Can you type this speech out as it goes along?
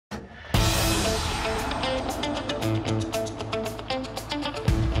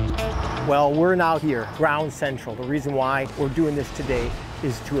Well, we're now here, Ground Central. The reason why we're doing this today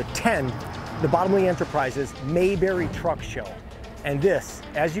is to attend the Bottomley Enterprises Mayberry Truck Show. And this,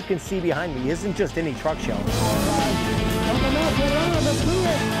 as you can see behind me, isn't just any truck show.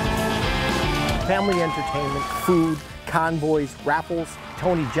 Family entertainment, food, convoys, raffles,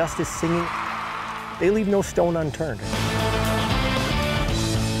 Tony Justice singing. They leave no stone unturned.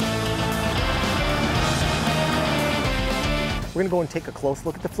 We're gonna go and take a close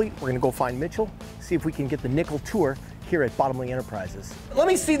look at the fleet. We're gonna go find Mitchell, see if we can get the nickel tour here at Bottomley Enterprises. Let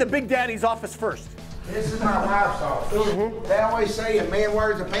me see the Big Daddy's office first. This is my wife's office. They always say a man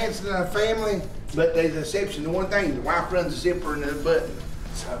wears the pants in a family, but there's an exception to one thing. The wife runs the zipper and the button.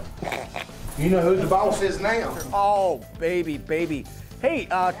 So, you know who the boss is now. Oh, baby, baby. Hey,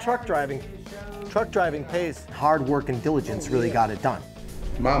 truck driving. Truck driving pays. Hard work and diligence really got it done.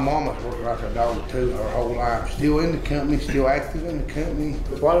 My mama's worked like a dog too her whole life. Still in the company, still active in the company.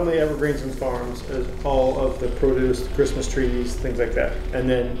 Bottomley Evergreens and Farms is all of the produce, Christmas trees, things like that. And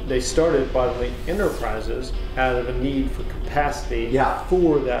then they started Bottomley Enterprises out of a need for capacity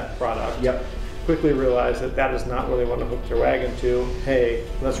for that product. Quickly realized that that is not where they want to hook their wagon to. Hey,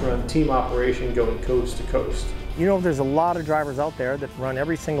 let's run team operation going coast to coast. You know, there's a lot of drivers out there that run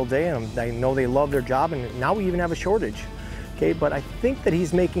every single day, and they know they love their job, and now we even have a shortage. Okay, but I think that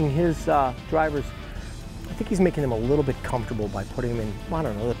he's making his drivers, I think he's making them a little bit comfortable by putting them in, I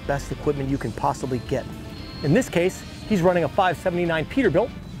don't know, the best equipment you can possibly get. In this case, he's running a 579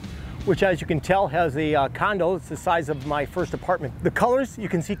 Peterbilt, which, as you can tell, has a condo. It's the size of my first apartment. The colors you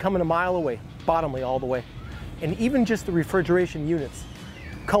can see coming a mile away, Bottomley all the way. And even just the refrigeration units,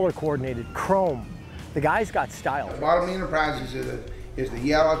 color coordinated, chrome. The guy's got style. Bottomley Enterprises is the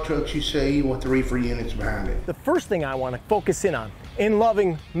yellow trucks you see with the reefer units behind it. The first thing I want to focus in on, in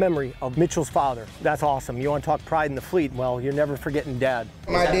loving memory of Mitchell's father. That's awesome. You want to talk pride in the fleet? Well, you're never forgetting Dad.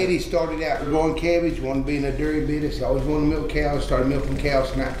 My daddy started out growing cabbage, wanted to be in a dairy business. Always wanted to milk cows. Started milking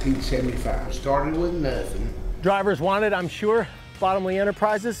cows in 1975. Started with nothing. Drivers wanted, I'm sure, Bottomley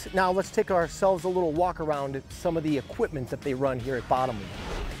Enterprises. Now let's take ourselves a little walk around at some of the equipment that they run here at Bottomley.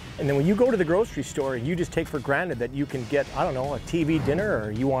 And then when you go to the grocery store, you just take for granted that you can get, I don't know, a TV dinner, or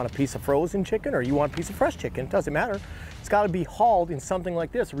you want a piece of frozen chicken, or you want a piece of fresh chicken. It doesn't matter. It's got to be hauled in something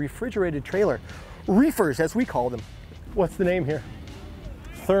like this, a refrigerated trailer. Reefers, as we call them. What's the name here?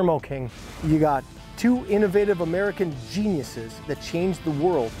 Thermo King. You got two innovative American geniuses that changed the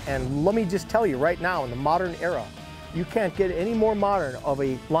world. And let me just tell you right now, in the modern era, you can't get any more modern of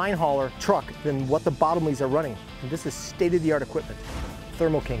a line hauler truck than what the Bottomleys are running. And this is state-of-the-art equipment.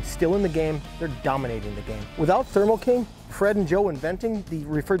 Thermo King, still in the game, they're dominating the game. Without Thermo King, Fred and Joe inventing the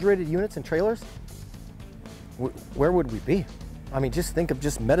refrigerated units and trailers, where would we be? I mean, just think of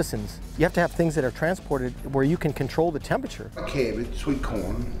just medicines. You have to have things that are transported where you can control the temperature. Cabbage, sweet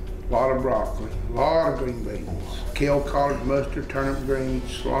corn, a lot of broccoli, a lot of green beans, kale, collard, mustard, turnip greens,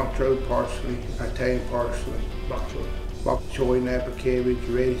 cilantro, parsley, Italian parsley, bok choy, napa cabbage,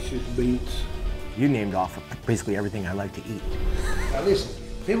 radishes, beets. You named off basically everything I like to eat. Now listen,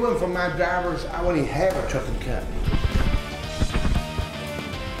 if it wasn't for my drivers, I wouldn't even have a trucking company.